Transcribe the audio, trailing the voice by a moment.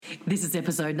This is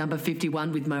episode number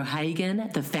 51 with Mo Hagan,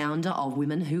 the founder of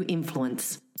Women Who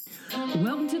Influence.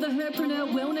 Welcome to the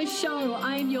Herpreneur Wellness Show.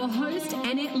 I am your host,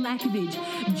 Annette Lakovich.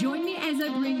 Join me as I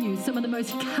bring you some of the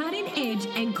most cutting-edge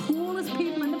and coolest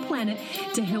people on the planet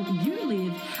to help you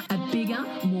live a bigger,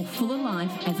 more fuller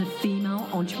life as a female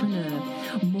entrepreneur.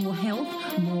 More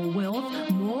health, more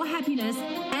wealth, more happiness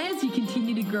as you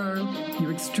continue to grow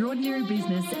your extraordinary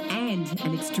business and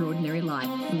an extraordinary life.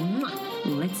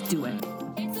 Let's do it.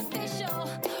 It's official.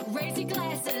 Raise your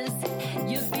glasses.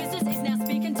 Your business is now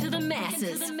speaking to the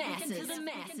masses.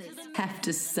 Have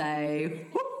to say,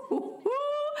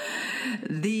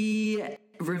 the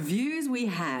reviews we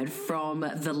had from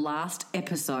the last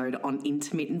episode on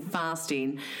intermittent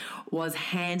fasting was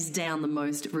hands down the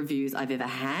most reviews I've ever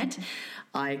had.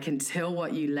 I can tell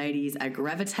what you ladies are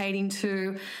gravitating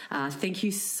to. Thank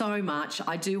you so much.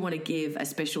 I do want to give a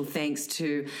special thanks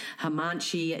to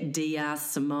Hamanchi, Dia,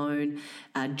 Simone,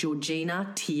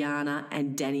 Georgina, Tiana,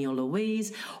 and Danielle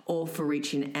Louise, all for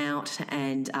reaching out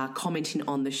and commenting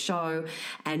on the show,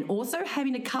 and also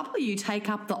having a couple of you take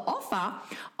up the offer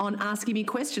on asking me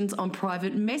questions on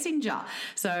private messenger.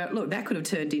 So look, that could have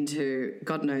turned into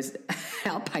God knows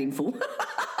how painful.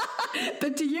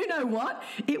 But do you know what?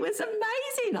 It was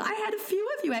amazing. I had a few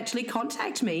of you actually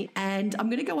contact me, and I'm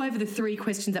going to go over the three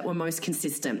questions that were most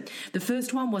consistent. The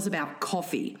first one was about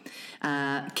coffee.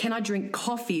 Can I drink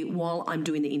coffee while I'm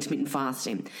doing the intermittent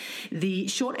fasting? The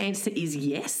short answer is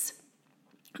yes.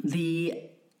 The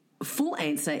full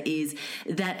answer is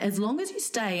that as long as you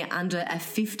stay under a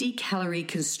 50 calorie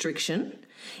constriction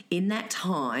in that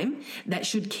time, that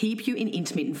should keep you in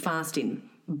intermittent fasting.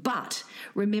 But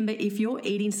remember, if you're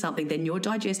eating something, then your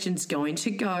digestion's going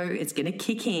to go, it's going to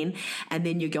kick in, and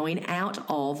then you're going out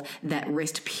of that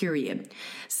rest period.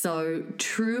 So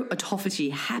true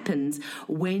autophagy happens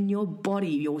when your body,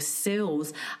 your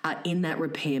cells are in that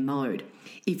repair mode.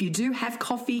 If you do have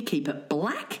coffee, keep it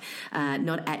black,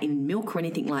 not add in milk or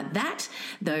anything like that.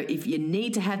 Though if you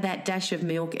need to have that dash of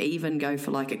milk, even go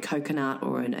for like a coconut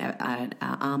or an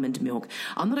almond milk.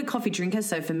 I'm not a coffee drinker,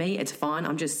 so for me, it's fine.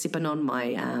 I'm just sipping on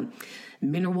my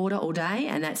mineral water all day,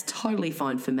 and that's totally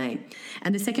fine for me.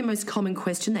 And the second most common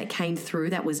question that came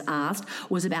through that was asked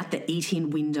was about the eat-in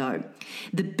window.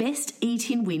 The best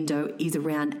eat-in window is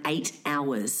around 8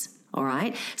 hours. All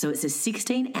right, so it's a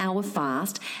 16-hour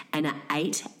fast and an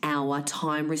 8-hour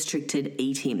time-restricted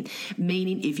eating,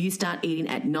 meaning if you start eating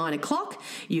at 9 o'clock,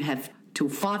 you have till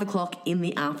 5 o'clock in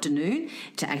the afternoon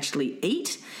to actually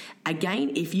eat.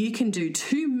 Again, if you can do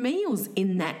 2 meals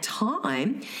in that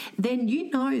time, then you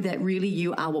know that really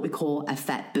you are what we call a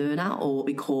fat burner, or what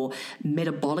we call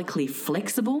metabolically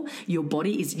flexible. Your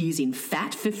body is using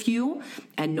fat for fuel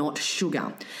and not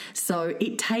sugar. So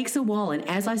it takes a while. And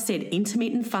as I said,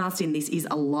 intermittent fasting, this is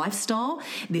a lifestyle.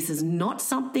 This is not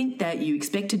something that you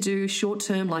expect to do short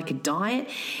term like a diet.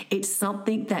 It's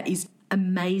something that is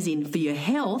amazing for your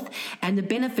health, and the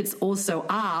benefits also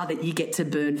are that you get to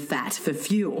burn fat for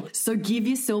fuel. So give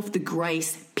yourself the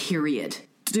grace period.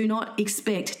 Do not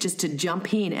expect just to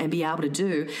jump in and be able to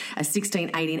do a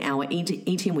 16, 18 hour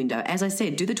eating window. As I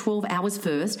said, do the 12 hours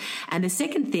first. And the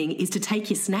second thing is to take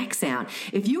your snacks out.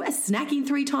 If you are snacking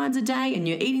 3 times a day and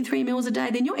you're eating 3 meals a day,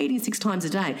 then you're eating 6 times a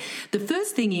day. The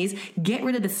first thing is get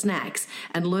rid of the snacks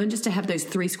and learn just to have those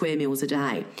 3 square meals a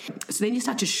day. So then you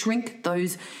start to shrink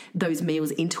those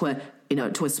meals into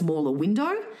a smaller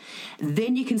window.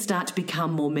 Then you can start to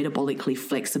become more metabolically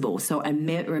flexible. So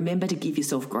remember to give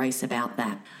yourself grace about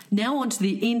that. Now on to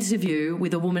the interview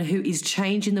with a woman who is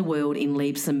changing the world in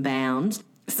leaps and bounds.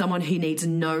 Someone who needs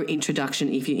no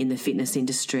introduction if you're in the fitness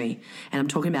industry. And I'm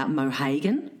talking about Mo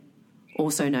Hagan,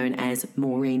 also known as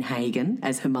Maureen Hagan,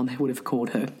 as her mum would have called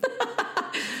her.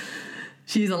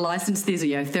 She's a licensed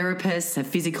physiotherapist, a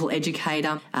physical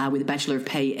educator with a Bachelor of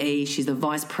PE. She's the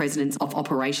Vice President of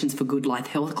Operations for Good Life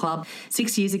Health Club.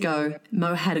 6 years ago,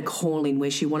 Mo had a calling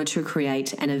where she wanted to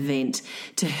create an event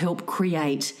to help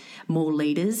create more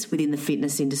leaders within the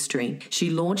fitness industry. She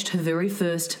launched her very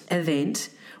first event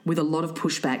with a lot of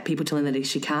pushback, people telling her that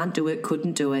she can't do it,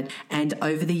 couldn't do it. And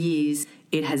over the years,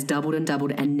 it has doubled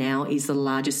and now is the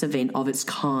largest event of its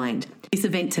kind. This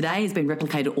event today has been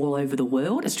replicated all over the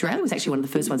world. Australia was actually one of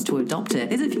the first ones to adopt it.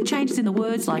 There's a few changes in the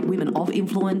words like women of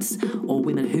influence or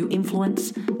women who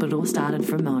influence, but it all started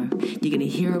from Mo. You're going to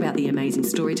hear about the amazing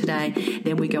story today.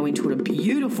 Then we go into a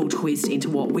beautiful twist into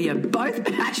what we are both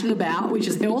passionate about, which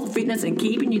is health, fitness, and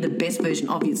keeping you the best version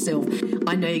of yourself.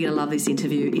 I know you're going to love this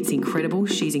interview. It's incredible.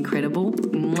 She's incredible.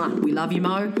 Mwah. We love you,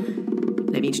 Mo.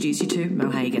 Let me introduce you to Mo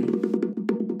Hagan.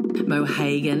 Mo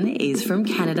Hagan is from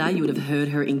Canada. You would have heard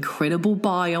her incredible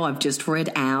bio I've just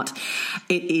read out.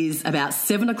 It is about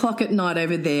 7 o'clock at night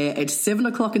over there. It's 7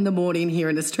 o'clock in the morning here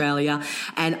in Australia.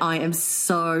 And I am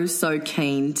so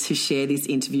keen to share this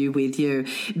interview with you.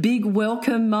 Big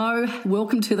welcome, Mo.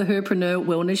 Welcome to the Herpreneur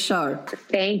Wellness Show.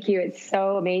 Thank you. It's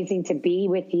so amazing to be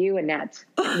with you, Annette,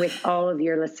 with all of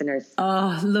your listeners.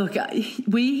 Oh, look,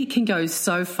 we can go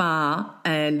so far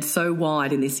and so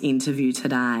wide in this interview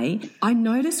today. I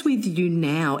notice with you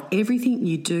now, everything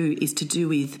you do is to do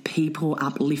with people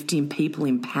uplifting, people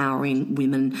empowering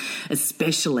women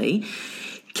especially.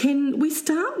 Can we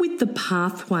start with the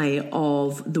pathway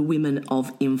of the Women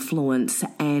of Influence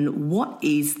and what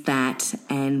is that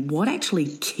and what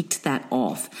actually kicked that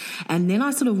off? And then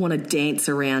I sort of want to dance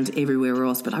around everywhere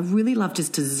else, but I really love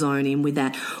just to zone in with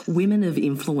that Women of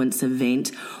Influence event.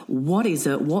 What is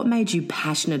it? What made you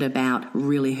passionate about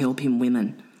really helping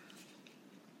women?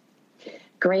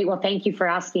 Great. Well, thank you for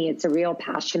asking. It's a real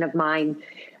passion of mine.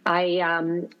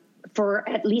 For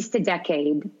at least a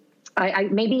decade,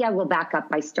 maybe I will back up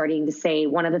by starting to say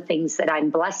one of the things that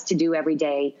I'm blessed to do every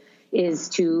day is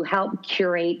to help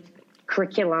curate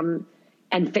curriculum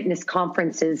and fitness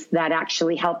conferences that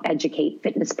actually help educate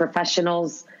fitness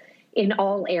professionals in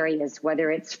all areas, whether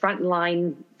it's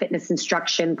frontline fitness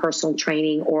instruction, personal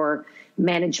training, or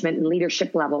management and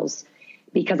leadership levels.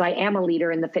 Because I am a leader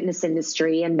in the fitness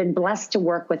industry and been blessed to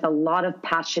work with a lot of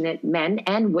passionate men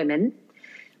and women.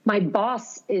 My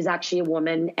boss is actually a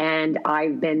woman, and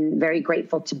I've been very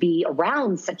grateful to be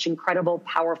around such incredible,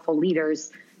 powerful leaders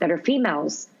that are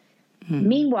females. Mm-hmm.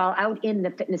 Meanwhile, out in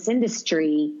the fitness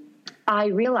industry, I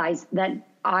realized that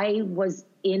I was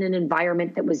in an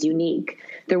environment that was unique.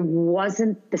 There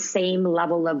wasn't the same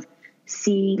level of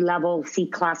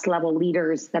C-class level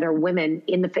leaders that are women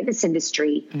in the fitness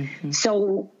industry. Mm-hmm.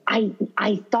 So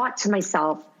I thought to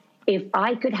myself, if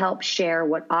I could help share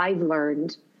what I've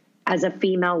learned as a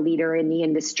female leader in the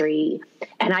industry,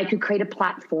 and I could create a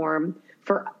platform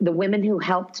for the women who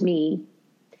helped me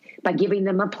by giving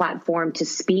them a platform to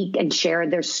speak and share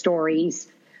their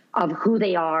stories of who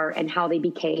they are and how they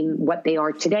became what they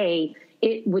are today,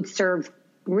 it would serve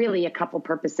really a couple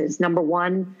purposes. Number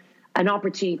one, an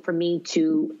opportunity for me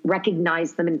to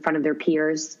recognize them in front of their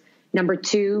peers. Number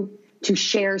two, to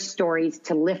share stories,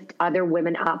 to lift other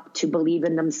women up, to believe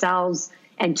in themselves,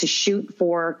 and to shoot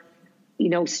for,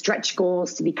 stretch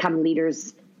goals to become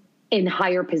leaders in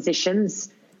higher positions,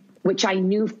 which I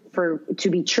knew to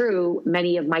be true.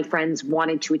 Many of my friends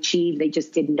wanted to achieve. They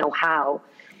just didn't know how.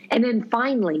 And then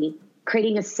finally,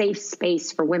 creating a safe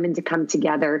space for women to come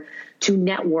together, to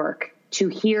network, to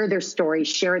hear their stories,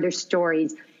 share their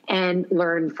stories, and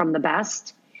learn from the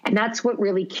best. And that's what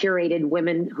really curated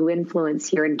Women Who Influence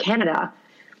here in Canada.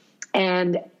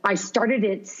 And I started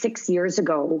it 6 years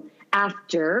ago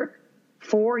after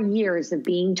 4 years of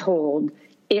being told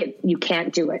you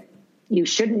can't do it. You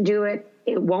shouldn't do it.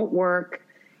 It won't work.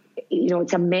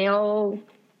 It's a male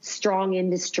strong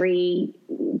industry.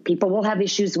 People will have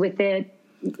issues with it.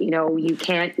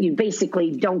 You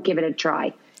basically don't give it a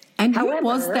try. And who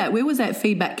was that? Where was that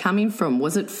feedback coming from?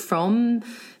 Was it from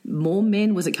more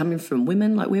men? Was it coming from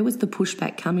women? Where was the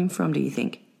pushback coming from, do you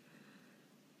think?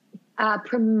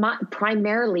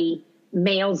 Primarily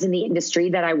males in the industry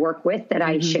that I work with, that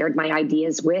I shared my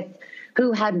ideas with,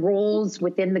 who had roles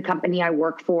within the company I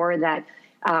work for that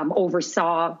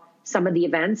oversaw some of the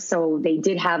events. So they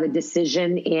did have a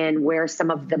decision in where some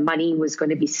of the money was going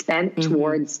to be spent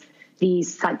towards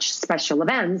these such special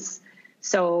events.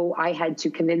 So I had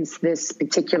to convince this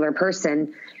particular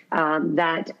person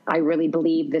that I really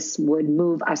believe this would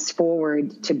move us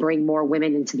forward to bring more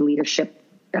women into the leadership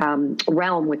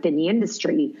realm within the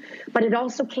industry. But it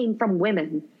also came from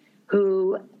women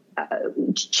who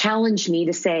challenged me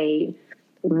to say,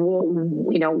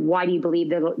 why do you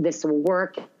believe that this will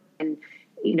work? And,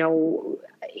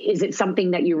 is it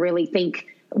something that you really think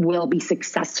will be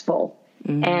successful?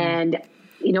 Mm-hmm. And,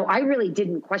 I really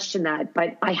didn't question that,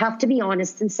 but I have to be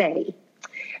honest and say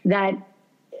that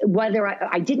whether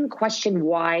I didn't question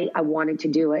why I wanted to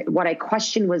do it. What I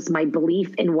questioned was my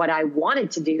belief in what I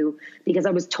wanted to do, because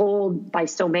I was told by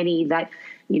so many that,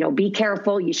 be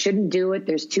careful, you shouldn't do it.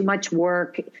 There's too much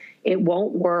work. It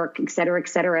won't work, et cetera, et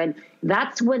cetera. And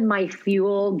that's when my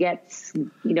fuel gets,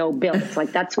 built.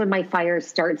 Like that's when my fire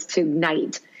starts to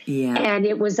ignite. Yeah. And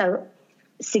it was a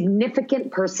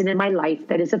significant person in my life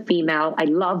that is a female. I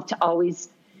love to always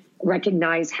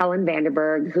recognize Helen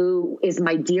Vandenberg, who is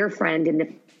my dear friend in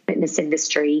the fitness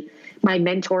industry, my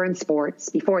mentor in sports.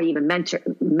 Before I even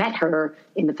met her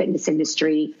in the fitness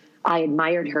industry, I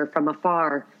admired her from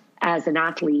afar as an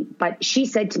athlete. But she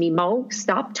said to me, Mo,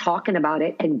 stop talking about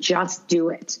it and just do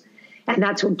it. And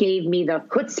that's what gave me the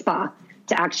chutzpah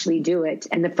to actually do it.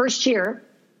 And the first year,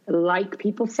 like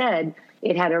people said,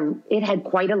 it had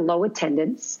quite a low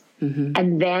attendance. Mm-hmm.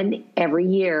 And then every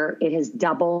year it has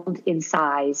doubled in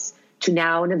size to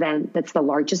now an event that's the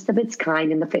largest of its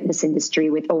kind in the fitness industry,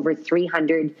 with over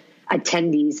 300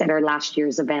 attendees at our last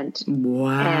year's event.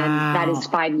 Wow. And that is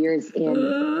 5 years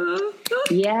in.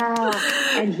 Yeah.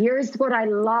 And here's what I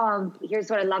love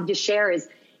to share is,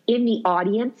 in the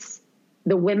audience,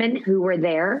 the women who were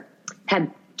there have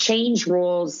changed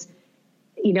roles,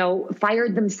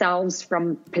 fired themselves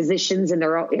from positions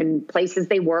in places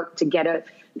they work to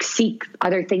seek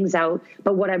other things out.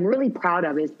 But what I'm really proud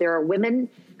of is there are women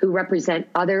who represent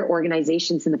other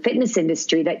organizations in the fitness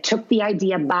industry that took the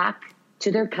idea back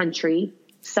to their country,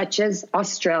 such as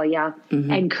Australia,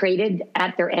 mm-hmm. and created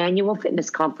at their annual fitness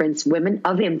conference, Women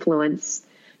of Influence,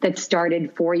 that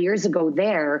started 4 years ago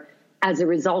there as a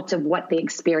result of what they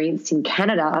experienced in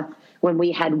Canada when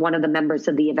we had one of the members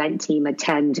of the event team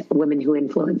attend Women Who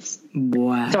Influence.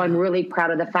 Wow. So I'm really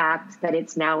proud of the fact that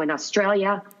it's now in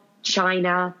Australia,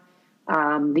 China,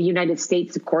 the United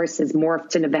States, of course, has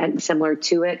morphed an event similar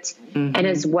to it. Mm-hmm. And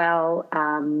as well,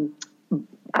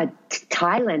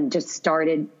 Thailand just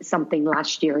started something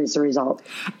last year as a result.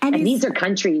 And these are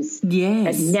countries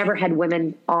that never had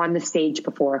women on the stage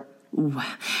before.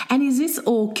 And is this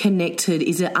all connected?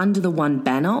 Is it under the one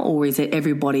banner, or is it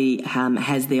everybody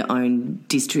has their own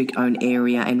district, own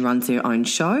area, and runs their own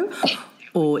show?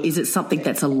 Or is it something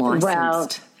that's a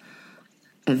licensed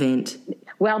event?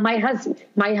 Well, my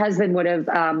husband would have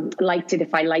liked it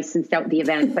if I licensed out the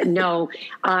event, but no,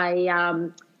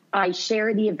 I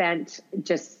share the event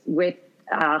just with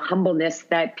humbleness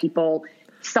that people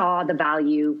saw the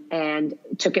value and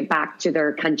took it back to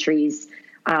their countries.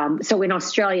 So in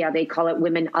Australia, they call it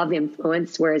Women of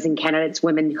Influence, whereas in Canada, it's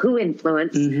Women Who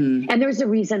Influence. Mm-hmm. And there's a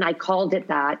reason I called it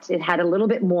that. It had a little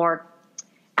bit more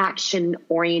action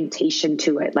orientation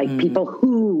to it, like people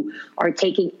who are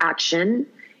taking action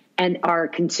and are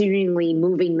continually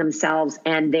moving themselves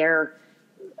and their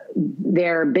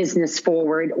business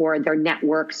forward, or their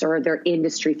networks or their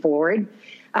industry forward.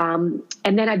 And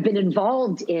then I've been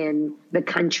involved in the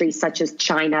countries such as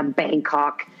China,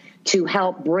 Bangkok, to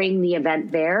help bring the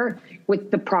event there with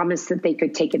the promise that they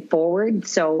could take it forward.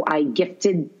 So I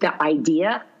gifted the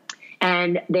idea,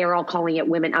 and they're all calling it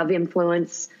Women of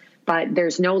Influence, but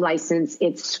there's no license.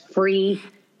 It's free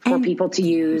for people to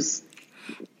use.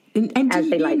 And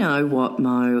do you know what,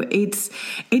 Mo?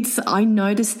 I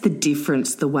noticed the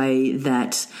difference, the way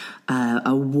that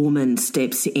a woman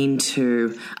steps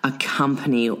into a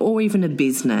company or even a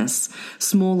business,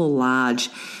 small or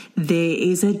large. There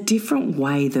is a different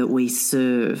way that we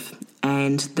serve.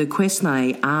 And the question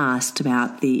I asked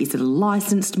about is it a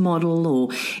licensed model, or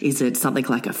is it something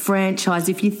like a franchise?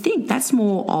 If you think that's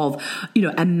more of,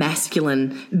 a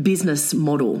masculine business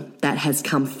model that has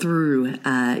come through,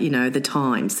 the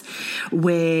times,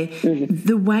 where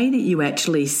the way that you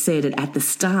actually said it at the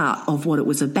start of what it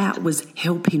was about was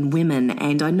helping women.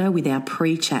 And I know with our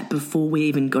pre-chat before we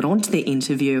even got onto the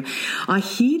interview, I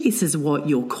hear this is what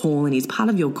your calling is. Part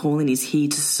of your calling is here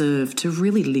to serve, to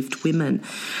really lift women.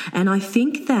 And I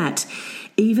think that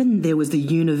even there was the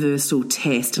universal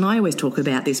test, and I always talk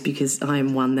about this because I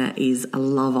am one that is a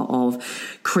lover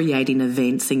of creating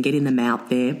events and getting them out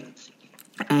there.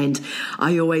 And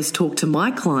I always talk to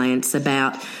my clients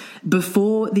about,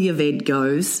 before the event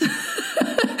goes,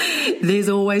 there's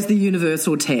always the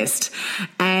universal test.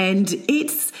 And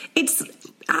it's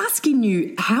asking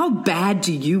you, how bad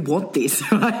do you want this,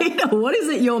 right? What is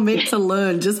it you're meant to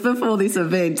learn just before this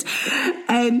event?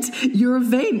 And your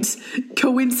event,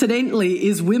 coincidentally,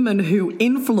 is Women Who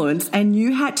Influence, and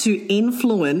you had to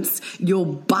influence your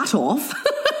butt off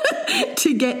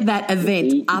to get that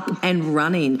event up and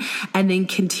running, and then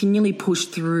continually push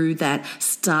through that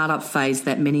startup phase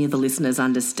that many of the listeners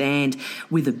understand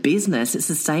with a business. It's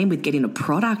the same with getting a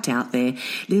product out there.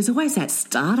 There's always that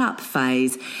startup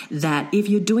phase that if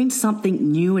you're doing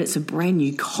something new and it's a brand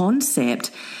new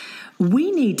concept,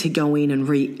 we need to go in and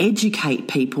re-educate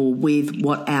people with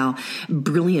what our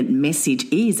brilliant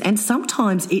message is. And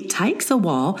sometimes it takes a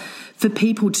while for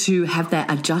people to have that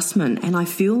adjustment. And I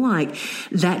feel like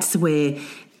that's where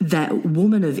that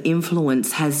Woman of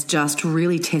Influence has just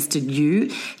really tested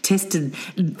the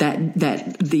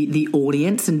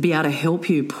audience, and be able to help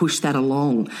you push that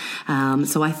along.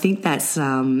 So I think that's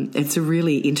it's a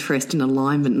really interesting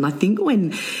alignment. And I think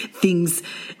when things,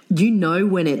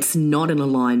 when it's not in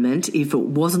alignment, if it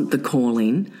wasn't the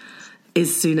calling,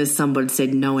 as soon as somebody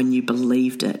said no and you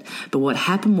believed it. But what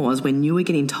happened was when you were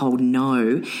getting told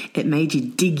no, it made you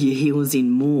dig your heels in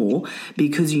more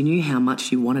because you knew how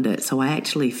much you wanted it. So I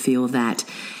actually feel that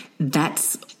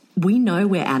we know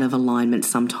we're out of alignment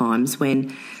sometimes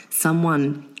when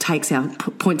someone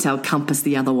points our compass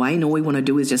the other way, and all we want to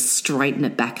do is just straighten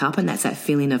it back up, and that's that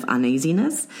feeling of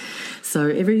uneasiness. So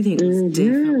everything was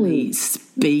definitely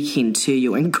speaking to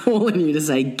you and calling you to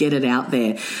say, get it out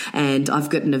there. And I've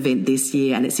got an event this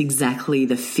year and it's exactly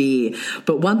the fear.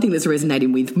 But one thing that's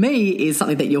resonating with me is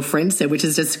something that your friend said, which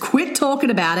is just quit talking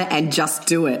about it and just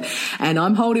do it. And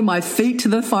I'm holding my feet to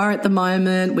the fire at the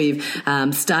moment. We've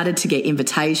started to get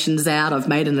invitations out. I've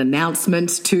made an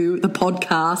announcement to the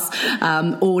podcast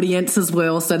audience as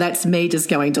well. So that's me just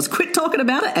going, just quit talking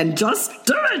about it and just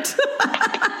do it.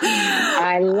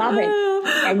 I love it.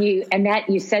 And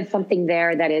you said something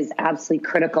there that is absolutely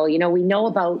critical. You know, we know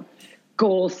about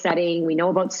goal setting, we know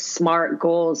about SMART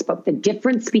goals, but the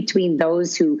difference between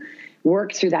those who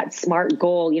work through that SMART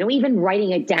goal, you know, even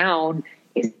writing it down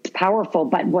is powerful,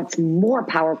 but what's more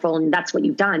powerful, and that's what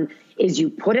you've done, is you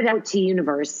put it out to the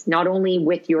universe, not only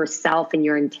with yourself and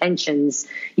your intentions,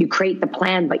 you create the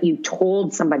plan, but you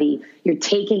told somebody, you're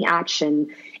taking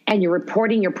action, and you're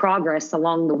reporting your progress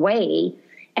along the way.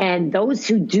 And those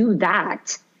who do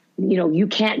that, you know, you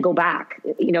can't go back.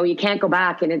 You know, you can't go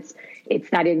back. And it's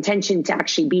that intention to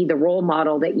actually be the role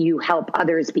model that you help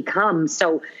others become.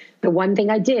 So the one thing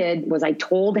I did was I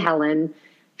told Helen,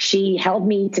 she held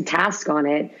me to task on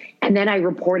it. And then I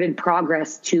reported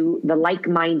progress to the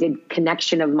like-minded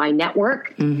connection of my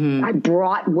network. Mm-hmm. I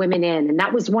brought women in. And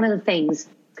that was one of the things,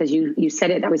 because you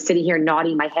said it, I was sitting here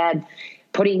nodding my head,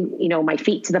 putting, you know, my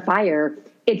feet to the fire.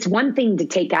 It's one thing to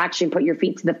take action, put your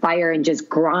feet to the fire and just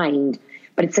grind,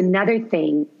 but it's another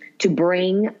thing to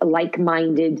bring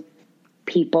like-minded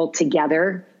people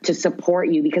together to support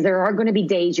you, because there are going to be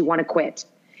days you want to quit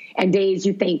and days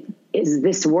you think, is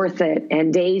this worth it?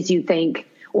 And days you think,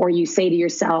 or you say to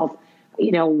yourself,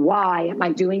 you know, why am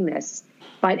I doing this?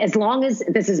 But as long as,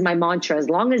 this is my mantra, as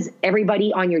long as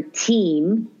everybody on your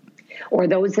team or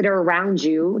those that are around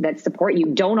you that support you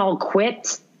don't all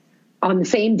quit on the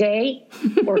same day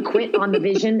or quit on the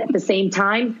vision at the same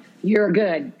time, you're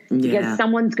good. Because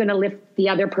someone's going to lift the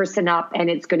other person up and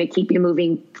it's going to keep you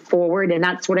moving forward. And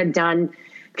that's what I've done.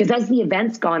 Because as the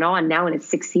event's gone on now in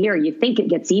its 6th year, you think it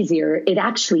gets easier. It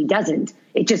actually doesn't.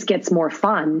 It just gets more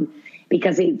fun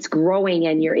because it's growing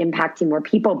and you're impacting more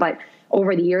people. But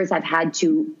over the years, I've had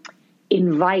to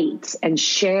invite and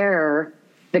share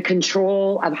the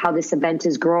control of how this event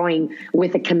is growing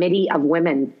with a committee of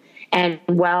women. And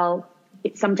well,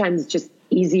 it's sometimes just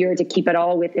easier to keep it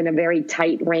all within a very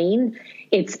tight rein.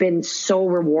 It's been so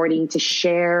rewarding to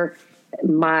share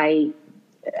my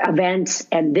event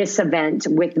and this event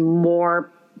with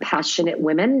more passionate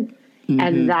women. Mm-hmm.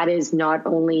 And that is not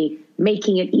only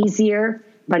making it easier,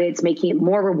 but it's making it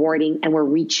more rewarding, and we're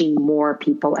reaching more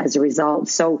people as a result.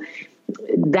 So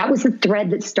that was the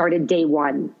thread that started day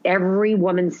one. Every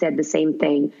woman said the same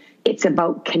thing. It's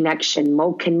about connection.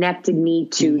 Mo connected me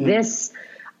to this.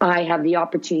 I have the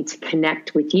opportunity to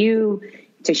connect with you,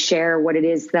 to share what it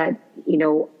is that, you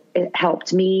know, it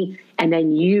helped me. And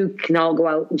then you can all go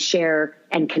out and share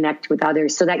and connect with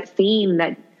others. So that theme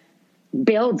that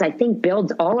builds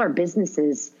all our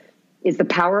businesses is the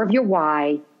power of your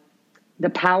why,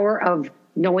 the power of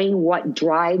knowing what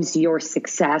drives your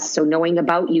success. So knowing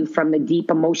about you from the deep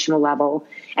emotional level,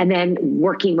 and then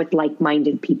working with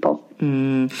like-minded people.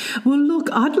 Well, look,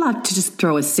 I'd like to just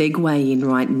throw a segue in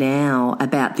right now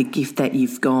about the gift that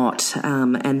you've got.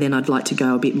 And then I'd like to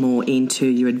go a bit more into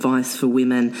your advice for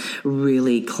women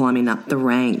really climbing up the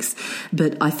ranks.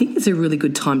 But I think it's a really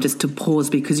good time just to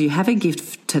pause, because you have a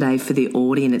gift today for the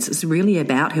audience. It's really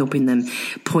about helping them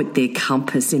point their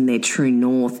compass in their true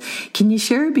north. Can you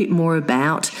share a bit more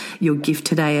about your gift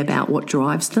today, about what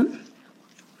drives them?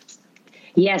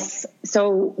 Yes.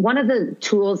 So one of the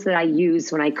tools that I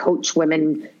use when I coach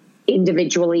women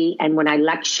individually and when I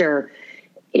lecture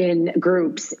in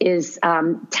groups is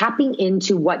tapping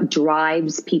into what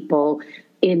drives people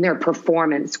in their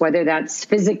performance, whether that's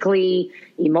physically,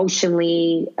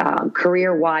 emotionally,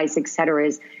 career-wise, et cetera,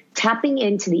 is tapping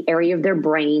into the area of their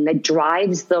brain that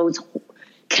drives those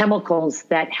chemicals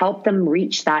that help them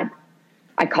reach that,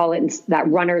 I call it that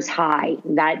runner's high,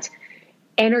 that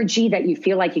energy that you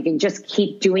feel like you can just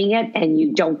keep doing it and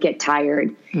you don't get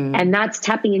tired. And that's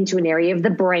tapping into an area of the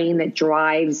brain that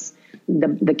drives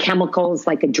the chemicals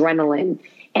like adrenaline.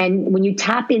 And when you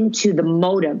tap into the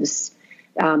motives,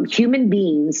 human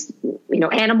beings, you know,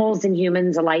 animals and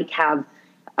humans alike have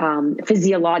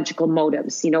physiological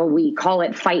motives. You know, we call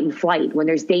it fight and flight. When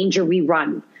there's danger, we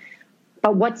run.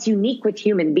 But what's unique with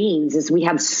human beings is we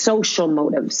have social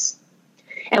motives.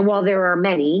 And while there are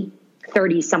many,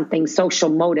 30-something social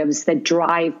motives that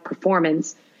drive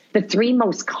performance, the three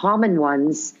most common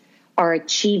ones are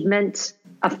achievement,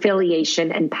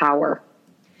 affiliation, and power.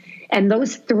 And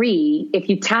those three, if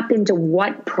you tap into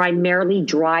what primarily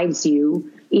drives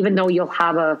you, even though you'll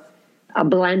have a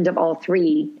blend of all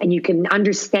three, and you can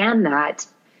understand that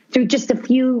through just a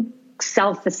few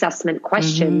self-assessment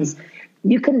questions,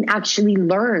 you can actually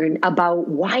learn about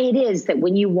why it is that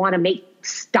when you want to make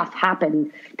stuff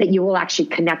happen, that you will actually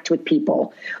connect with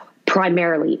people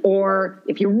primarily. Or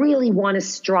if you really want to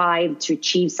strive to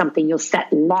achieve something, you'll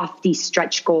set lofty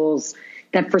stretch goals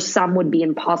that for some would be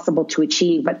impossible to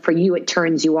achieve, but for you, it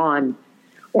turns you on.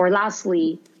 Or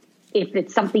lastly, if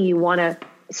it's something you want to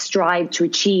strive to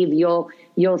achieve, you'll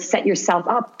set yourself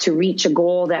up to reach a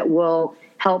goal that will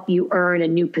help you earn a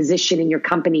new position in your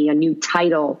company, a new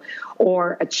title,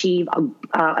 or achieve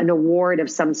an award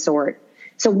of some sort.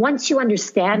 So once you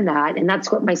understand that, and that's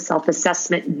what my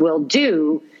self-assessment will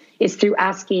do, is through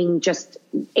asking just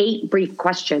 8 brief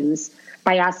questions,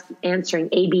 by answering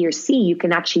A, B, or C, you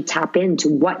can actually tap into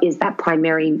what is that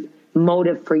primary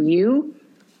motive for you.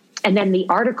 And then the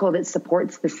article that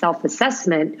supports the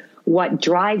self-assessment, what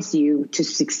drives you to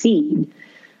succeed,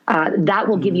 that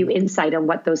will give you insight on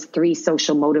what those 3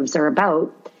 social motives are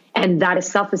about. And that is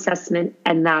self-assessment,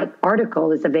 and that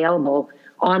article is available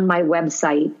on my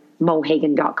website,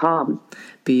 mohagan.com.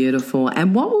 Beautiful.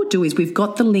 And what we'll do is we've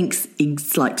got the links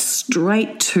like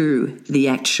straight to the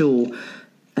actual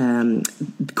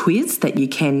quiz that you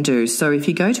can do. So if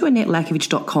you go to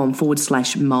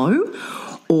AnnetteLakovich.com/Mo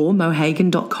or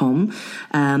mohagan.com,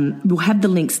 we'll have the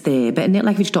links there. But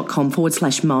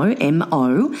AnnetteLakovich.com/Mo,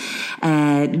 M-O,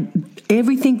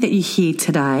 everything that you hear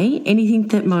today, anything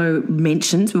that Mo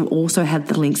mentions, we'll also have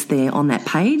the links there on that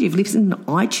page. If you've listened to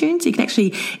iTunes, you can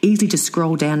actually easily just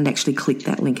scroll down and actually click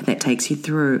that link, and that takes you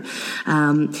through.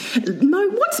 Mo,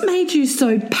 what's made you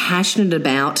so passionate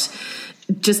about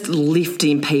just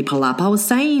lifting people up? I was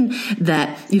saying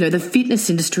that, the fitness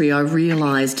industry, I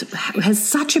realised, has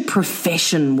such a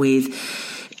profession with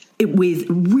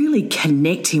really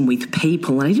connecting with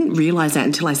people. And I didn't realise that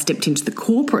until I stepped into the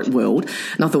corporate world.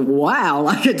 And I thought, wow,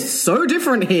 it's so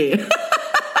different here.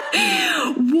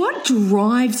 What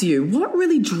drives you? What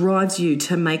really drives you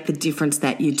to make the difference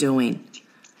that you're doing?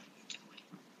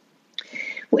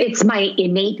 It's my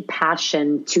innate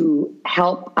passion to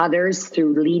help others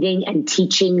through leading and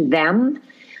teaching them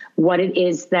what it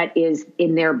is that is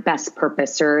in their best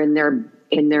purpose, or in their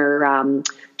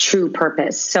true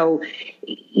purpose. So,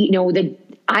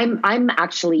 I'm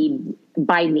actually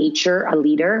by nature a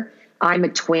leader. I'm a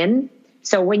twin.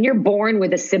 So when you're born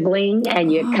with a sibling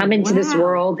and you come into this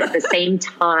world at the same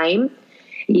time,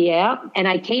 and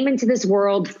I came into this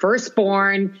world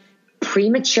firstborn,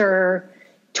 premature,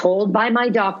 told by my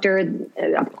doctor,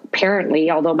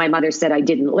 apparently, although my mother said I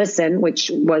didn't listen,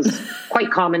 which was quite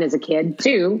common as a kid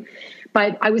too.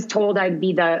 But I was told I'd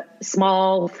be the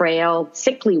small, frail,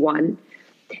 sickly one.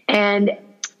 And,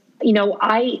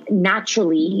 I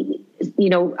naturally,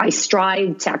 I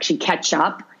strive to actually catch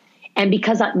up. And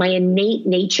because my innate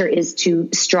nature is to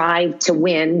strive to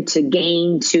win, to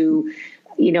gain, to,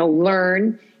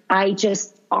 learn, I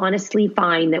just honestly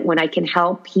find that when I can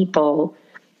help people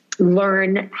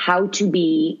learn how to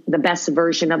be the best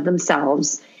version of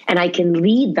themselves, and I can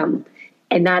lead them,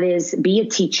 and that is be a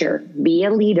teacher, be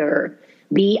a leader,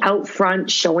 be out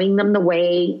front, showing them the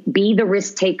way, be the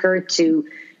risk taker to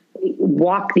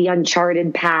walk the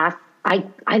uncharted path. I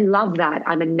love that.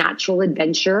 I'm a natural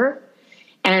adventurer.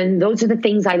 And those are the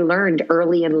things I learned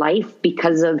early in life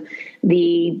because of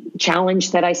the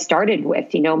challenge that I started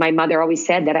with. My mother always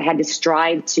said that I had to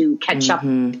strive to catch up.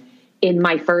 In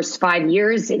my first 5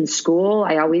 years in school,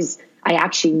 I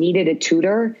actually needed a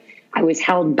tutor. I was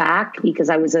held back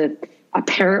because I was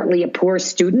apparently a poor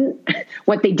student.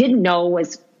 What they didn't know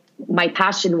was my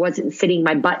passion wasn't sitting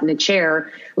my butt in a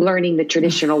chair learning the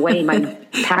traditional way. My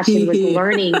passion was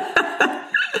learning.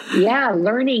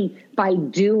 Learning by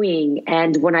doing.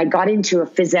 And when I got into a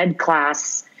phys ed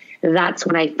class, that's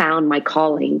when I found my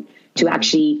calling to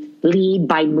actually lead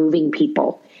by moving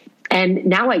people. And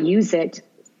now I use it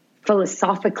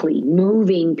philosophically,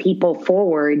 moving people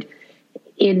forward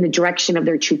in the direction of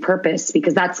their true purpose,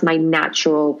 because that's my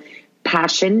natural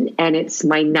passion and it's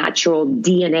my natural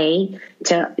DNA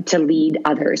to lead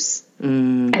others.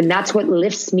 And that's what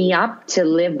lifts me up to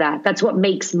live that. That's what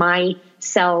makes my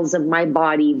cells of my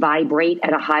body vibrate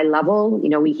at a high level.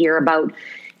 We hear about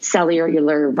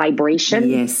cellular vibration.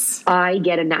 Yes. I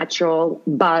get a natural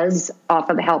buzz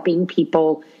off of helping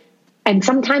people And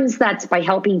sometimes that's by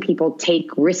helping people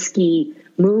take risky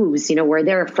moves, where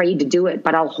they're afraid to do it,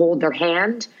 but I'll hold their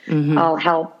hand. I'll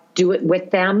help do it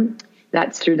with them.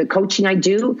 That's through the coaching I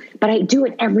do, but I do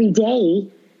it every day.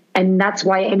 And that's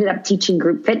why I ended up teaching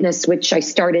group fitness, which I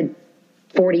started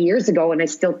 40 years ago, and I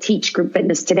still teach group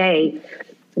fitness today.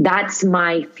 That's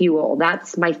my fuel.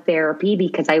 That's my therapy,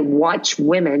 because I watch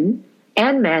women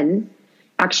and men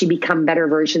actually become better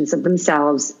versions of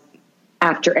themselves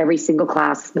after every single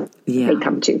class they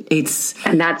come to.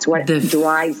 And that's what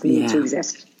drives me to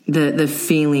exist. The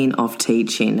feeling of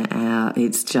teaching,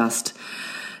 it's just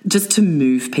to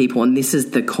move people. And this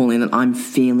is the calling that I'm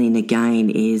feeling again,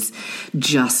 is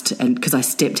just, and because I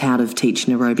stepped out of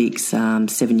teaching aerobics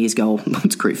 7 years ago.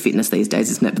 It's group fitness these days,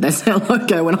 isn't it? But that's how long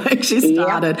ago when I actually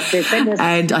started.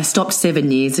 And I stopped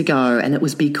 7 years ago, and it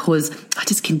was because I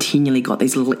just continually got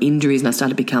these little injuries, and I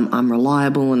started to become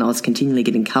unreliable, and I was continually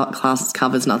getting classes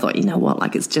covers, and I thought, you know what,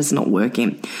 like, it's just not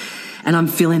working. And I'm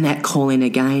feeling that calling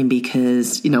again,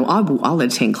 because, I'll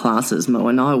attend classes, Mo,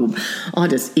 and I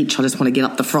just itch. I just want to get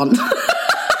up the front.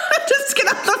 Just get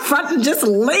up the front and just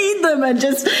lead them and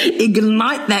just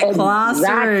ignite that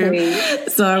classroom.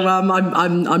 So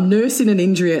I'm nursing an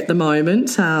injury at the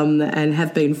moment, and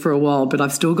have been for a while, but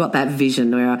I've still got that vision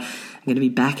where I'm going to be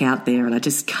back out there, and I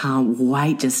just can't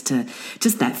wait. Just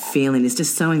that feeling is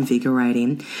just so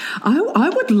invigorating.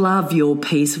 I would love your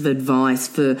piece of advice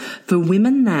for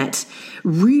women that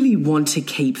really want to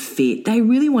keep fit. They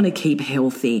really want to keep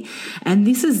healthy. And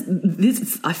this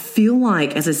is, I feel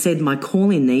like, as I said, my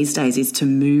calling these days is to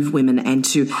move women and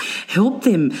to help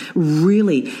them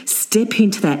really step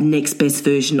into that next best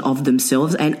version of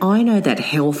themselves. And I know that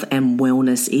health and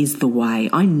wellness is the way.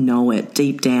 I know it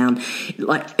deep down.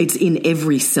 Like, it's in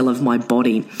every cell of my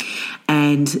body.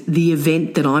 And the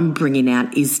event that I'm bringing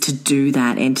out is to do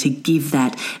that and to give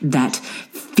that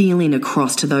feeling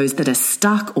across to those that are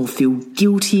stuck or feel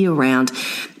guilty around,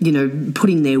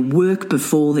 putting their work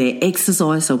before their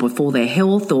exercise or before their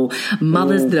health, or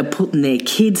mothers that are putting their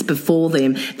kids before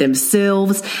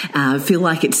themselves, feel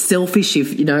like it's selfish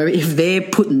if they're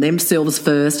putting themselves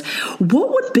first.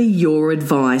 What would be your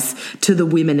advice to the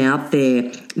women out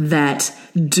there that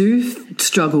do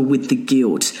struggle with the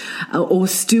guilt, or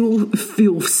still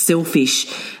feel selfish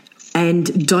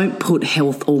and don't put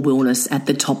health or wellness at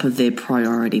the top of their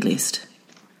priority list?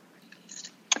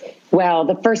 Well,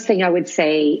 the first thing I would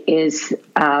say is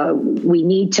we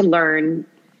need to learn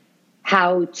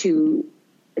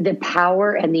the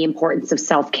power and the importance of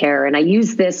self-care. And I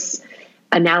use this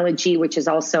analogy, which is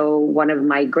also one of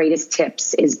my greatest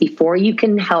tips, is before you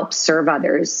can help serve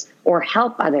others or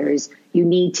help others, you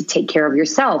need to take care of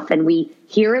yourself. And we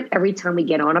hear it every time we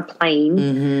get on a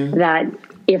plane, that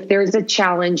if there's a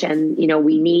challenge and,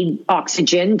 we need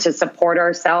oxygen to support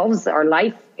ourselves, our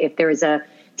life, if there's a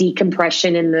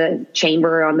decompression in the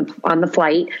chamber on the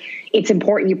flight, it's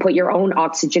important you put your own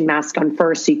oxygen mask on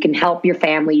first, so you can help your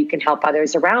family, you can help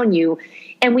others around you.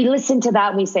 And we listen to that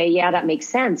and we say, yeah, that makes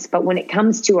sense. But when it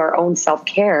comes to our own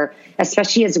self-care,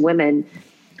 especially as women,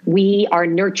 we are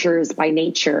nurturers by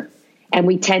nature, and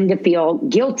we tend to feel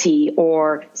guilty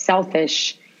or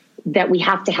selfish that we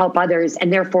have to help others.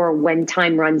 And therefore, when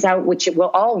time runs out, which it will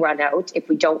all run out if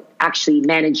we don't actually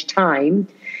manage time,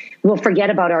 we'll forget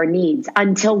about our needs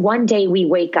until one day we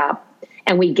wake up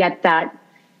and we get that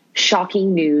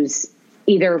shocking news,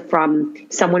 either from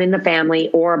someone in the family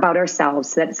or about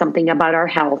ourselves, that something about our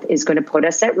health is going to put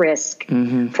us at risk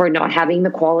for not having the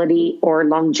quality or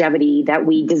longevity that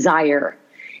we desire.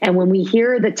 And when we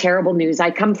hear the terrible news,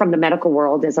 I come from the medical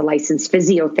world as a licensed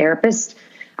physiotherapist.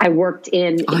 I worked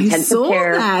in intensive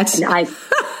care.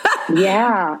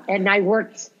 And I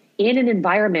worked in an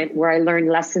environment where I learned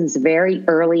lessons very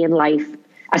early in life,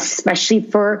 especially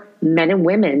for men and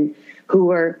women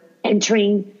who are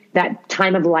entering that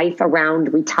time of life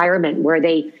around retirement, where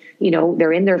they,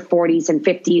 they're in their 40s and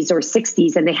 50s or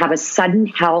 60s, and they have a sudden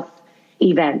health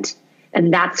event.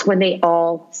 And that's when they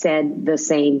all said the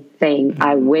same thing.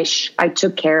 I wish I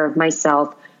took care of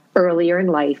myself earlier in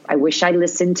life. I wish I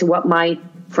listened to what my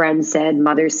friends said,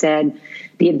 mother said,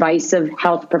 the advice of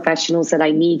health professionals that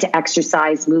I need to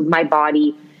exercise, move my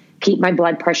body, keep my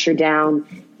blood pressure down.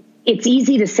 It's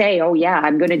easy to say, oh yeah,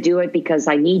 I'm going to do it because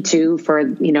I need to for,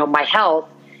 my health.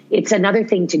 It's another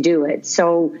thing to do it.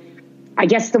 So I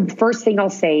guess the first thing I'll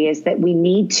say is that we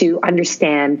need to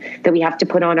understand that we have to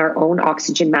put on our own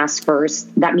oxygen mask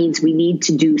first. That means we need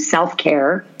to do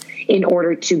self-care in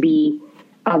order to be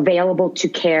available to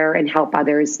care and help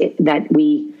others that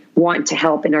we want to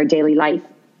help in our daily life.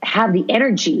 Have the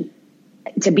energy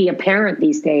to be a parent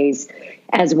these days,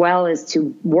 as well as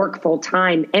to work full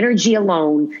time, energy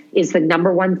alone is the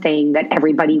number one thing that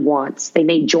everybody wants. They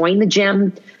may join the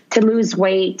gym to lose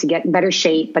weight, to get in better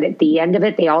shape, but at the end of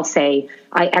it, they all say,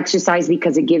 I exercise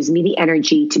because it gives me the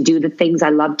energy to do the things I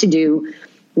love to do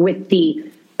with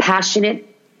the passionate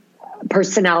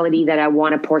personality that I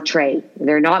want to portray.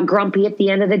 They're not grumpy at the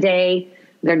end of the day.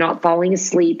 They're not falling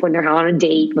asleep when they're on a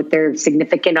date with their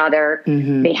significant other.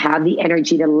 Mm-hmm. They have the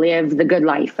energy to live the good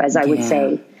life, as I would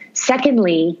say.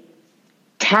 Secondly,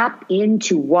 tap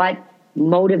into what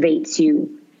motivates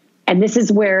you. And this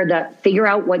is where figure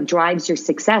out what drives your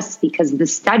success, because the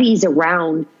studies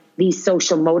around these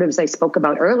social motives I spoke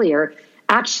about earlier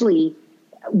actually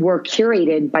were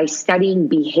curated by studying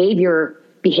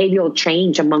behavioral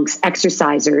change amongst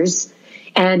exercisers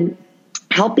and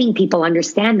helping people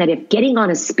understand that if getting on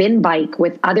a spin bike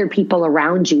with other people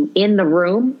around you in the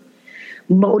room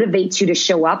motivates you to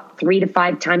show up 3 to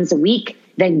 5 times a week,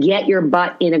 then get your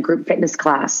butt in a group fitness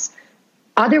class.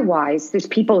 Otherwise, there's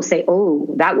people who say, oh,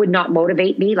 that would not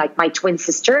motivate me. Like my twin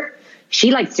sister,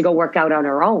 she likes to go work out on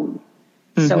her own.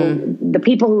 Mm-hmm. So the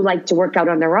people who like to work out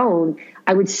on their own,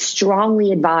 I would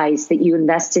strongly advise that you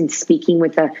invest in speaking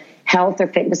with a health or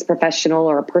fitness professional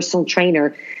or a personal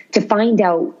trainer to find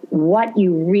out what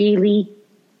you really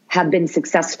have been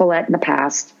successful at in the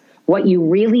past, what you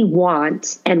really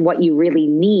want and what you really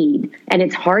need. And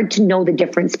it's hard to know the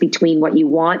difference between what you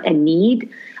want and need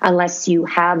unless you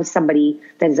have somebody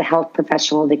that is a health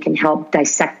professional that can help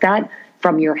dissect that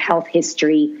from your health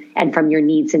history and from your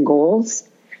needs and goals.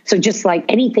 So just like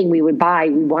anything we would buy,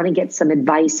 we want to get some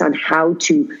advice on how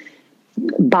to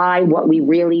buy what we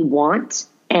really want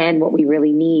and what we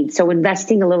really need. So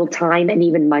investing a little time and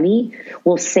even money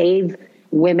will save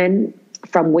women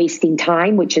from wasting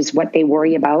time, which is what they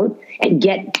worry about, and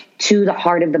get to the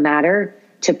heart of the matter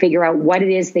to figure out what it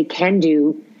is they can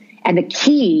do. And the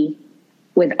key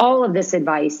with all of this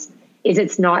advice is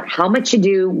it's not how much you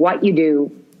do, what you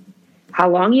do, how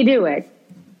long you do it.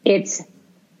 It's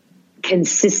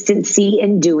consistency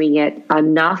in doing it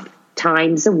enough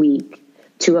times a week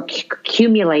to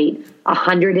accumulate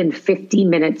 150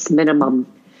 minutes minimum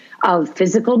of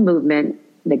physical movement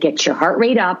that gets your heart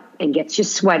rate up and gets you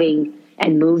sweating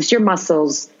and moves your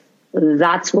muscles.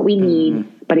 That's what we need.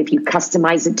 Mm-hmm. But if you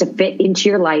customize it to fit into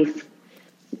your life,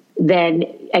 then,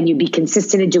 and you be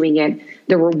consistent in doing it,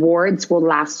 the rewards will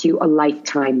last you a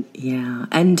lifetime. Yeah.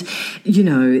 And, you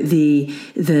know, it's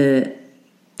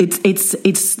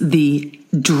the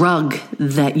drug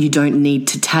that you don't need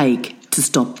to take to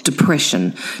stop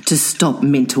depression, to stop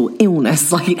mental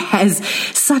illness. Like, it has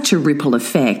such a ripple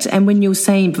effect. And when you're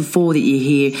saying before that you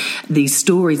hear these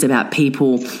stories about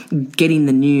people getting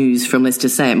the news from, let's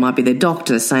just say it might be their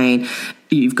doctor saying,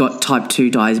 you've got type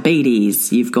 2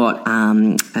 diabetes, you've got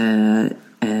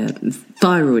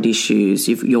thyroid issues,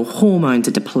 your hormones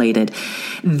are depleted.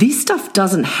 This stuff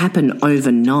doesn't happen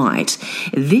overnight.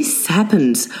 This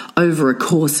happens over a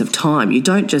course of time. You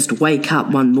don't just wake up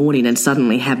one morning and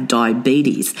suddenly have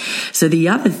diabetes. So the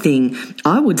other thing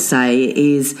I would say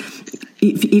is,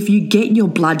 if you get your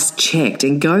bloods checked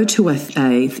and go to a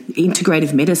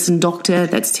integrative medicine doctor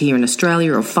that's here in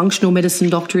Australia, or a functional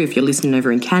medicine doctor if you're listening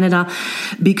over in Canada,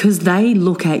 because they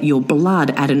look at your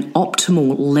blood at an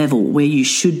optimal level where you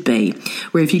should be.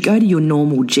 Where if you go to your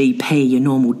normal GP, your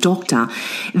normal doctor,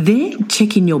 they're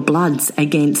checking your bloods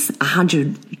against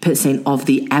 100% of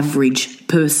the average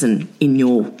person in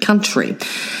your country.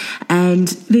 And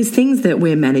there's things that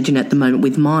we're managing at the moment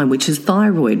with mine, which is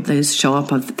thyroid. Those show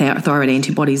up of thyroid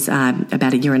antibodies about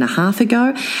 1.5 years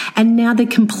ago, and now they're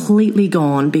completely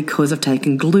gone because I've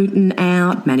taken gluten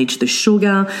out, managed the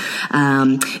sugar.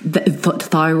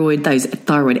 Those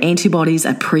thyroid antibodies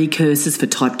are precursors for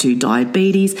type 2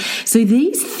 diabetes. So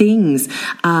these things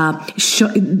are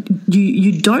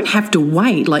you don't have to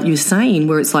wait, like you're saying,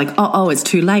 where it's like, oh, it's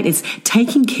too late. It's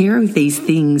taking care of these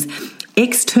things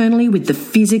externally with the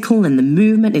physical and the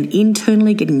movement, and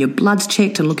internally getting your bloods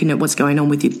checked and looking at what's going on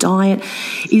with your diet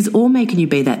is all making you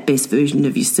be that best version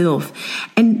of yourself.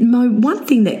 And Mo, one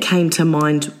thing that came to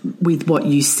mind with what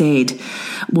you said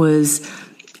was,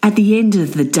 at the end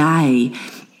of the day,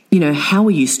 you know, how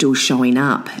are you still showing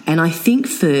up? And I think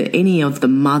for any of the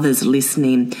mothers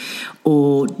listening,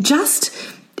 or just,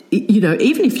 you know,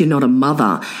 even if you're not a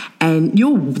mother and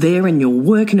you're there and you're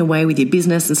working away with your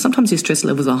business and sometimes your stress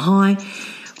levels are high,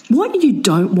 what you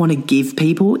don't want to give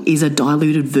people is a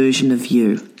diluted version of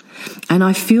you. And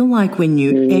I feel like when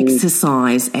you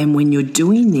exercise and when you're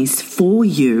doing this for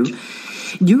you,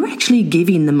 you're actually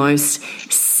giving the most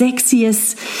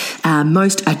sexiest,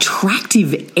 most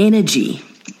attractive energy.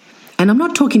 And I'm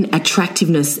not talking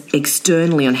attractiveness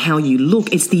externally on how you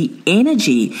look. It's the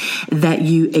energy that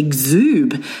you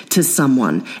exude to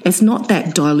someone. It's not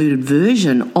that diluted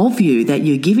version of you that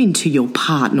you're giving to your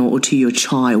partner or to your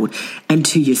child and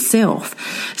to yourself.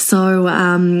 So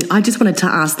I just wanted to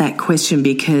ask that question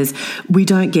because we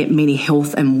don't get many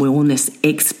health and wellness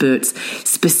experts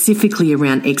specifically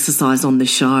around exercise on the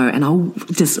show. And I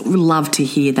just love to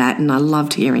hear that, and I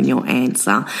loved hearing your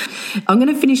answer. I'm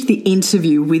going to finish the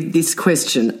interview with this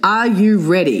question. Are you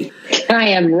ready? I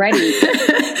am ready.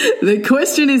 The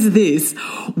question is this: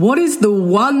 what is the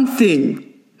one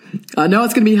thing, I know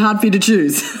it's going to be hard for you to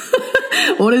choose,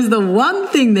 what is the one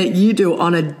thing that you do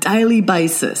on a daily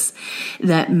basis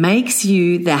that makes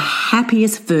you the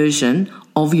happiest version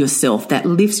of yourself, that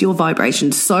lifts your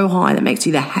vibration so high, that makes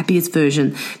you the happiest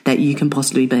version that you can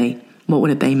possibly be? What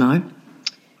would it be, Mo?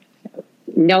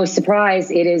 No surprise,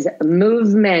 it is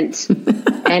movement.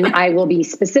 And I will be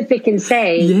specific and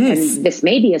say, yes, and this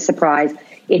may be a surprise,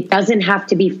 it doesn't have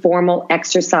to be formal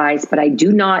exercise, but I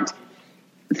do not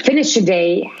finish a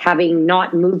day having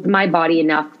not moved my body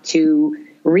enough to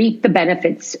reap the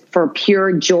benefits for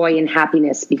pure joy and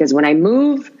happiness. Because when I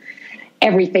move,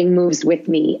 everything moves with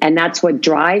me. And that's what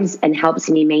drives and helps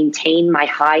me maintain my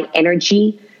high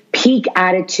energy, peak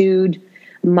attitude,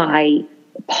 my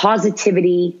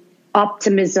positivity,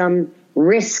 optimism,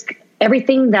 risk,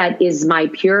 everything that is my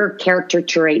pure character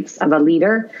traits of a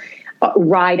leader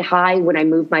ride high when I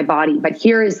move my body. But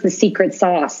here is the secret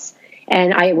sauce.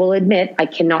 And I will admit I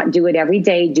cannot do it every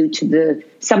day due to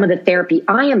some of the therapy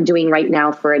I am doing right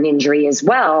now for an injury as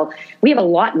well. We have a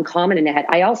lot in common, Annette.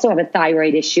 I also have a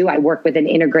thyroid issue. I work with an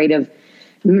integrative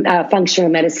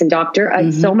functional medicine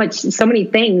doctor. So many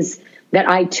things that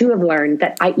I too have learned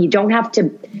that you don't have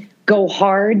to go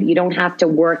hard. You don't have to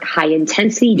work high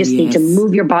intensity. You just need to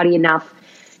move your body enough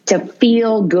to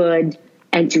feel good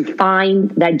and to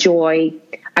find that joy.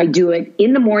 I do it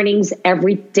in the mornings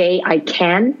every day I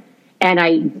can. And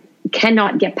I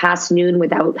cannot get past noon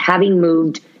without having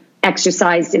moved,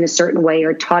 exercised in a certain way,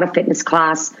 or taught a fitness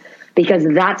class, because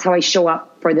that's how I show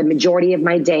up for the majority of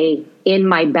my day in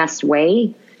my best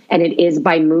way. And it is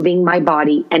by moving my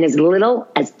body. And as little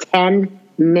as 10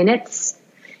 minutes,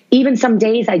 even some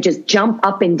days I just jump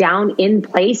up and down in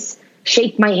place,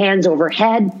 shake my hands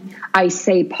overhead. I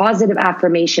say positive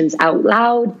affirmations out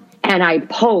loud, and I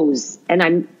pose. And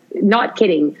I'm not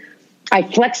kidding. I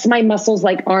flex my muscles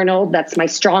like Arnold. That's my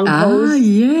strong pose. Ah,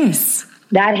 yes.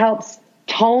 That helps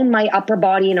tone my upper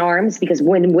body and arms, because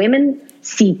when women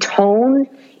see tone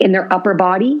in their upper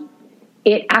body,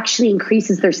 it actually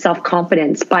increases their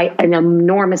self-confidence by an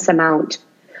enormous amount.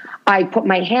 I put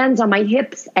my hands on my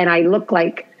hips and I look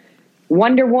like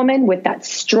Wonder Woman with that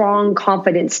strong,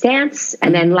 confident stance.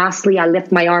 And then lastly, I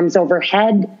lift my arms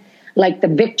overhead like the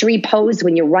victory pose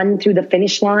when you run through the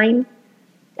finish line.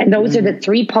 And those are the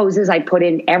 3 poses I put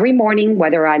in every morning,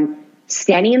 whether I'm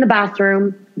standing in the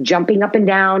bathroom, jumping up and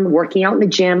down, working out in the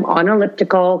gym, on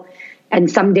elliptical.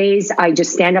 And some days I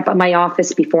just stand up at my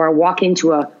office before I walk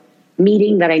into a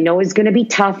meeting that I know is going to be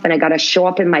tough and I got to show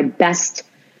up in my best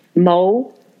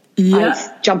Mo. Yeah.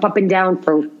 I jump up and down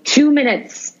for 2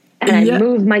 minutes and I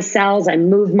move my cells, I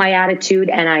move my attitude,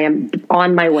 and I am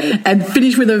on my way. And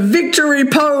finish with a victory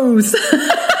pose.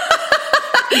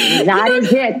 That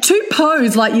is it. 2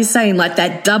 pose, like you're saying, like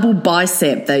that double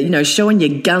bicep, that, showing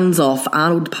your guns off,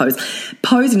 Arnold pose.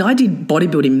 Posing, I did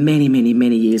bodybuilding many, many,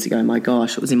 many years ago. My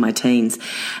gosh, it was in my teens.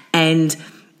 And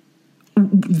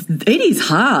it is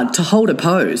hard to hold a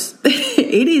pose.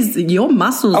 It is, your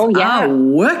muscles are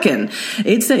working.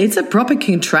 It's a proper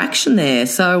contraction there.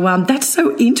 So that's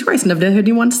so interesting. I've never heard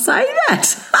anyone say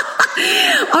that.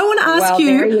 I want to ask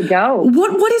you, there you go.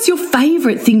 What is your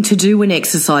favourite thing to do when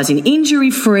exercising?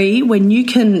 Injury-free, when you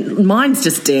can, mine's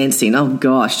just dancing. Oh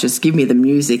gosh, just give me the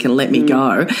music and let me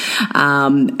go.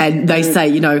 And they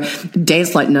say,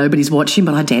 dance like nobody's watching,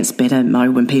 but I dance better,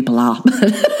 Mo, when people are.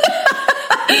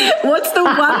 What's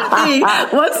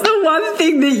the one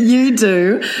thing that you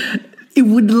do you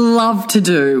would love to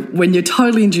do when you're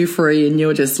totally injury free and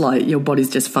you're just like, your body's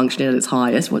just functioning at its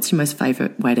highest? What's your most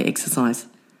favorite way to exercise?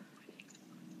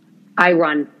 I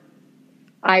run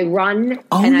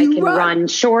and I can run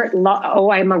short.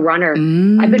 I'm a runner.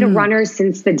 I've been a runner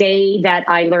since the day that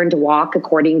I learned to walk,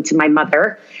 according to my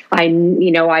mother. I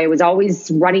was always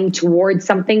running towards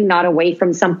something, not away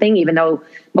from something, even though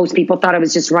most people thought I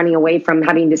was just running away from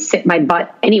having to sit my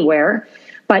butt anywhere.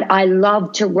 But I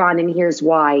love to run, and here's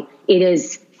why. It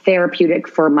is therapeutic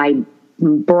for my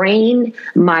brain,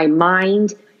 my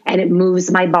mind, and it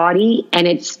moves my body, and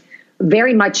it's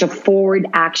very much a forward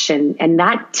action. And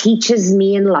that teaches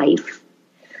me in life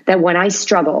that when I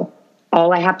struggle,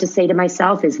 all I have to say to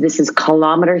myself is, this is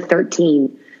kilometer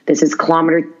 13. This is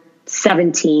kilometer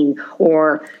 17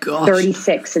 or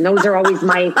 36. And those are always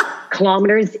my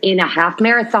kilometers in a half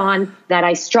marathon that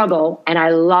I struggle, and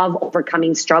I love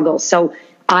overcoming struggles. So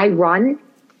I run,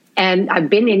 and I've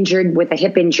been injured with a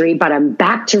hip injury, but I'm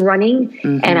back to running.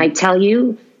 And I tell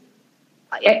you,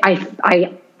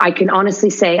 I can honestly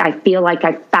say I feel like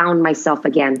I found myself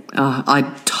again. I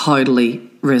totally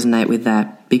resonate with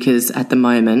that, because at the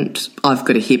moment I've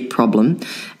got a hip problem,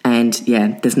 and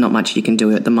there's not much you can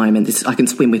do at the moment. I can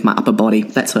swim with my upper body,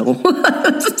 that's all. And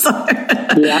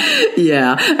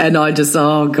I just,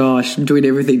 I'm doing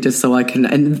everything just so I can.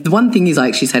 And the one thing is, I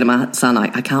actually say to my son,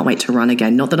 I can't wait to run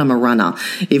again. Not that I'm a runner.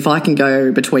 If I can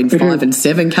go between 5 and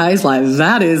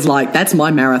 7Ks, that's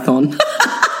my marathon.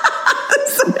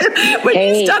 When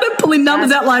you started pulling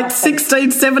numbers out like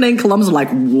 16, 17 kilometres, I'm like,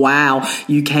 wow,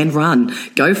 you can run.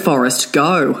 Go, Forrest,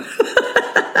 go.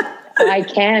 I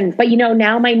can. But,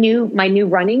 now my new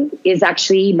running is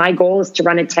actually, my goal is to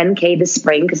run a 10K this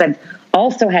spring, because I've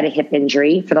also had a hip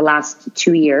injury for the last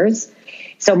 2 years.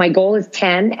 So my goal is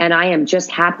 10, and I am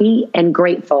just happy and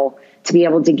grateful to be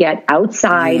able to get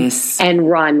outside and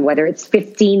run, whether it's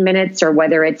 15 minutes or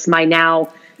whether it's my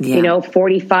now,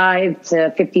 45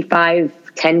 to 55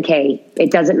 10K. It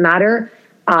doesn't matter.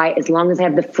 As long as I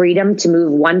have the freedom to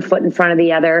move one foot in front of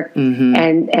the other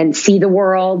and see the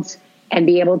world and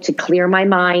be able to clear my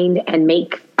mind and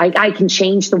I can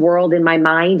change the world in my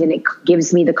mind, and it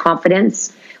gives me the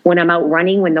confidence when I'm out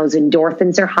running, when those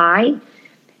endorphins are high.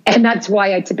 And that's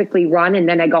why I typically run, and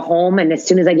then I go home, and as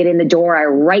soon as I get in the door, I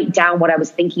write down what I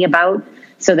was thinking about,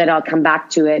 so that I'll come back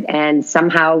to it, and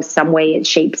somehow, some way it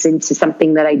shapes into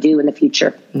something that I do in the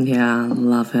future. Yeah,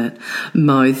 love it.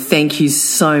 Mo, thank you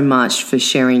so much for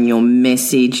sharing your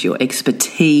message, your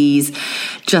expertise,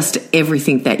 just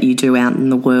everything that you do out in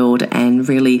the world, and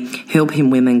really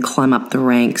helping women climb up the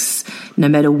ranks, no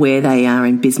matter where they are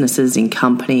in businesses, in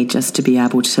company, just to be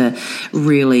able to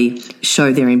really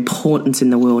show their importance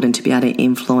in the world and to be able to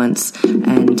influence.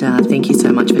 And thank you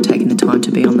so much for taking the time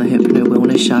to be on the Herpreneur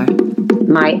Wellness Show.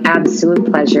 My absolute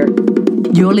pleasure.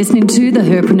 You're listening to the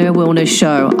Herpreneur Wellness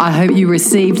Show. I hope you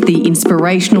received the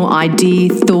inspirational idea,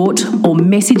 thought, or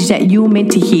message that you were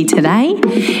meant to hear today.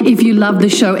 If you love the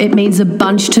show, it means a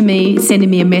bunch to me sending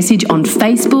me a message on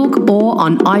Facebook or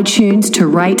on iTunes to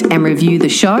rate and review the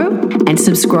show, and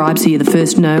subscribe so you're the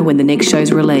first to know when the next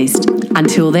show's released.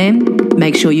 Until then,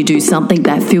 make sure you do something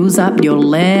that fills up your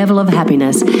level of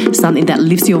happiness, something that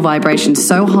lifts your vibration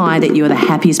so high that you're the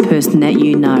happiest person that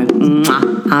you know. Mwah.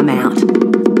 I'm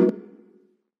out.